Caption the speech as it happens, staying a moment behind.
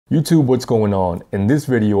YouTube, what's going on? In this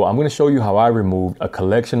video, I'm going to show you how I removed a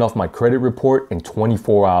collection off my credit report in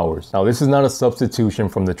 24 hours. Now, this is not a substitution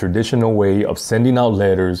from the traditional way of sending out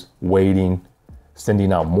letters, waiting,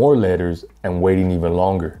 sending out more letters, and waiting even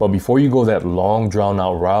longer. But before you go that long, drawn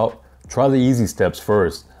out route, try the easy steps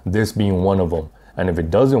first, this being one of them. And if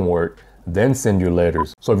it doesn't work, then send your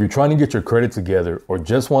letters. So if you're trying to get your credit together or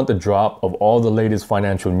just want the drop of all the latest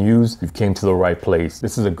financial news, you've came to the right place.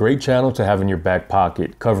 This is a great channel to have in your back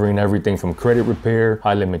pocket, covering everything from credit repair,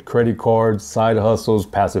 high limit credit cards, side hustles,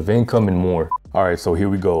 passive income, and more. All right, so here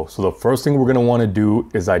we go. So the first thing we're gonna wanna do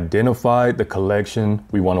is identify the collection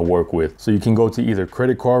we wanna work with. So you can go to either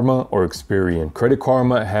Credit Karma or Experian. Credit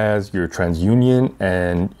Karma has your TransUnion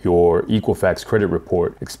and your Equifax credit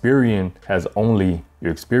report. Experian has only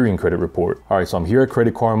your Experian credit report. All right, so I'm here at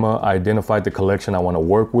Credit Karma. I identified the collection I wanna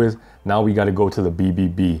work with. Now we gotta go to the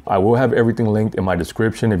BBB. I will have everything linked in my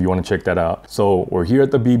description if you wanna check that out. So we're here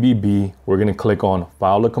at the BBB. We're gonna click on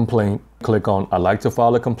File a Complaint. Click on I'd like to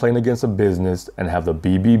file a complaint against a business and have the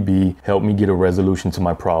BBB help me get a resolution to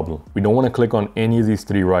my problem. We don't want to click on any of these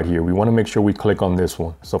three right here. We want to make sure we click on this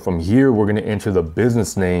one. So from here, we're going to enter the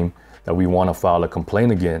business name that we want to file a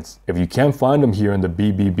complaint against. If you can't find them here in the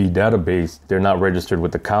BBB database, they're not registered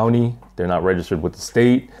with the county, they're not registered with the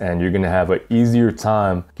state, and you're going to have an easier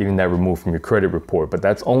time getting that removed from your credit report. But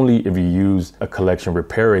that's only if you use a collection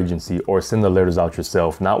repair agency or send the letters out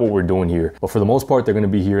yourself, not what we're doing here. But for the most part, they're going to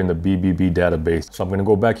be here in the BBB database. So I'm going to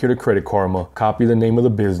go back here to Credit Karma, copy the name of the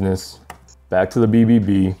business, back to the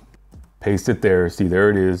BBB, paste it there. See, there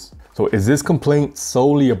it is. So is this complaint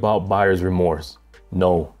solely about buyer's remorse?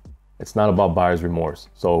 No. It's not about buyer's remorse.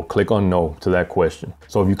 So click on no to that question.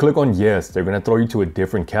 So if you click on yes, they're gonna throw you to a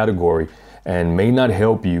different category and may not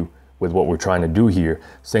help you with what we're trying to do here.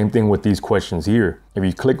 Same thing with these questions here. If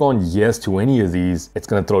you click on yes to any of these, it's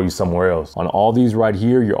gonna throw you somewhere else. On all these right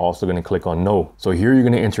here, you're also gonna click on no. So here you're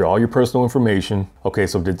gonna enter all your personal information. Okay,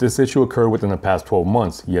 so did this issue occur within the past 12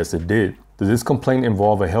 months? Yes, it did. Does this complaint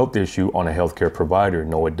involve a health issue on a healthcare provider?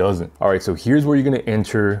 No, it doesn't. All right, so here's where you're gonna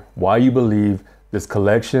enter why you believe this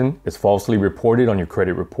collection is falsely reported on your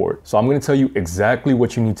credit report. So I'm gonna tell you exactly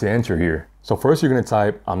what you need to enter here. So first you're gonna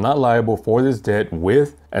type, I'm not liable for this debt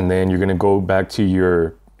with, and then you're gonna go back to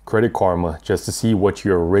your Credit Karma just to see what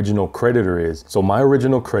your original creditor is. So my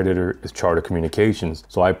original creditor is Charter Communications.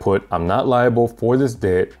 So I put, I'm not liable for this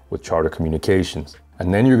debt with Charter Communications.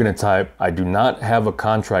 And then you're gonna type, I do not have a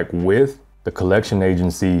contract with the collection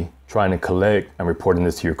agency trying to collect and reporting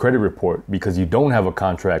this to your credit report because you don't have a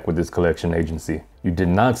contract with this collection agency. You did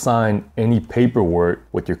not sign any paperwork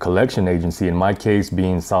with your collection agency, in my case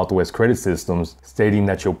being Southwest Credit Systems, stating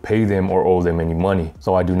that you'll pay them or owe them any money.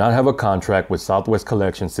 So I do not have a contract with Southwest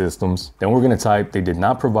Collection Systems. Then we're gonna type, they did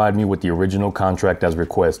not provide me with the original contract as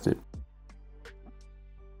requested.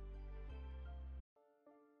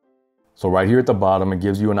 So right here at the bottom, it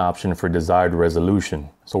gives you an option for desired resolution.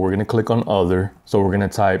 So we're gonna click on other. So we're gonna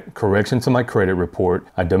type correction to my credit report.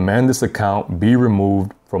 I demand this account be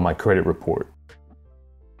removed from my credit report.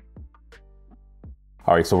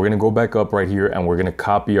 All right, so we're gonna go back up right here and we're gonna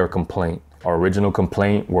copy our complaint. Our original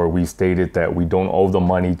complaint where we stated that we don't owe the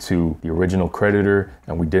money to the original creditor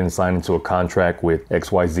and we didn't sign into a contract with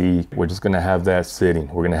XYZ. We're just gonna have that sitting.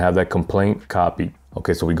 We're gonna have that complaint copied.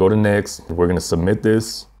 Okay, so we go to next. We're gonna submit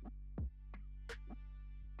this.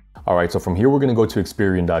 All right, so from here, we're gonna go to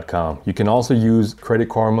Experian.com. You can also use Credit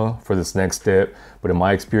Karma for this next step, but in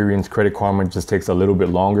my experience, Credit Karma just takes a little bit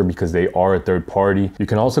longer because they are a third party. You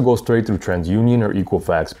can also go straight through TransUnion or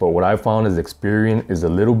Equifax, but what I found is Experian is a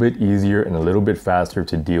little bit easier and a little bit faster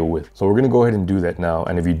to deal with. So we're gonna go ahead and do that now.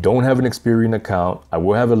 And if you don't have an Experian account, I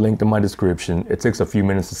will have it linked in my description. It takes a few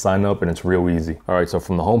minutes to sign up and it's real easy. All right, so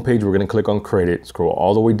from the homepage, we're gonna click on credit, scroll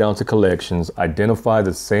all the way down to collections, identify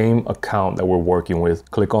the same account that we're working with,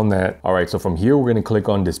 click on that. All right, so from here, we're gonna click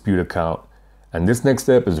on dispute account. And this next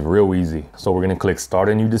step is real easy. So we're gonna click start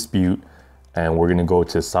a new dispute and we're gonna go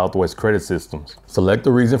to Southwest Credit Systems. Select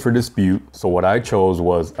the reason for dispute. So what I chose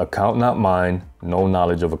was account not mine, no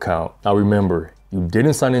knowledge of account. Now remember, you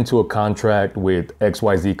didn't sign into a contract with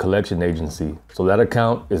XYZ collection agency. So that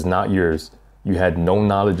account is not yours. You had no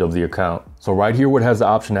knowledge of the account. So right here where it has the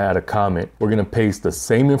option to add a comment, we're gonna paste the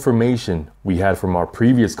same information we had from our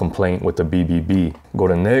previous complaint with the BBB. Go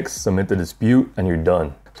to next, submit the dispute, and you're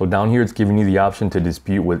done. So down here, it's giving you the option to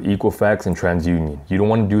dispute with Equifax and TransUnion. You don't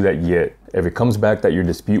wanna do that yet. If it comes back that your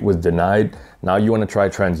dispute was denied, now you wanna try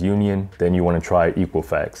TransUnion, then you wanna try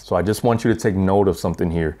Equifax. So I just want you to take note of something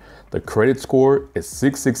here. The credit score is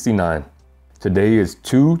 669. Today is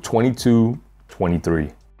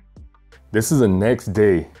 2/22/23. This is the next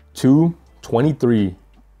day,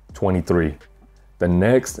 2/23/23. The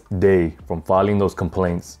next day from filing those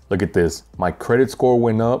complaints, look at this. My credit score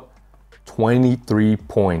went up 23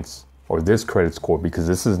 points, or this credit score, because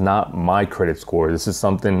this is not my credit score. This is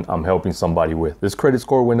something I'm helping somebody with. This credit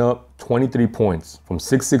score went up 23 points from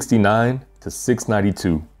 669 to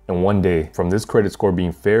 692 in one day, from this credit score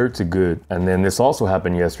being fair to good. And then this also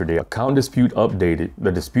happened yesterday. Account dispute updated.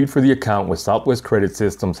 The dispute for the account with Southwest Credit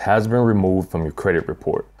Systems has been removed from your credit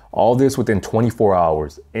report. All this within 24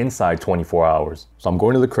 hours, inside 24 hours. So I'm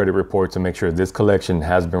going to the credit report to make sure this collection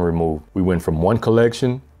has been removed. We went from one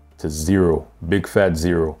collection to zero, big fat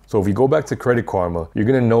zero. So if you go back to Credit Karma, you're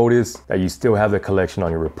gonna notice that you still have the collection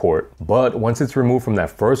on your report. But once it's removed from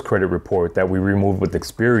that first credit report that we removed with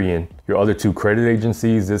Experian, your other two credit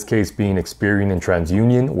agencies, this case being Experian and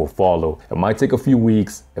TransUnion, will follow. It might take a few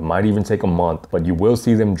weeks, it might even take a month, but you will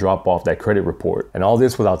see them drop off that credit report. And all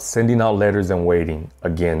this without sending out letters and waiting.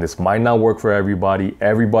 Again, this might not work for everybody.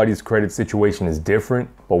 Everybody's credit situation is different,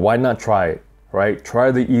 but why not try it, right?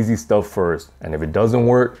 Try the easy stuff first. And if it doesn't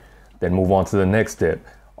work, then move on to the next step.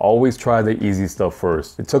 Always try the easy stuff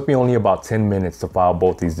first. It took me only about 10 minutes to file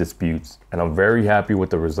both these disputes, and I'm very happy with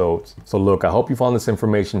the results. So look, I hope you found this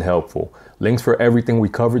information helpful. Links for everything we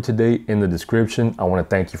covered today in the description. I want to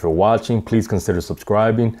thank you for watching. Please consider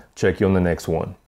subscribing. Check you on the next one.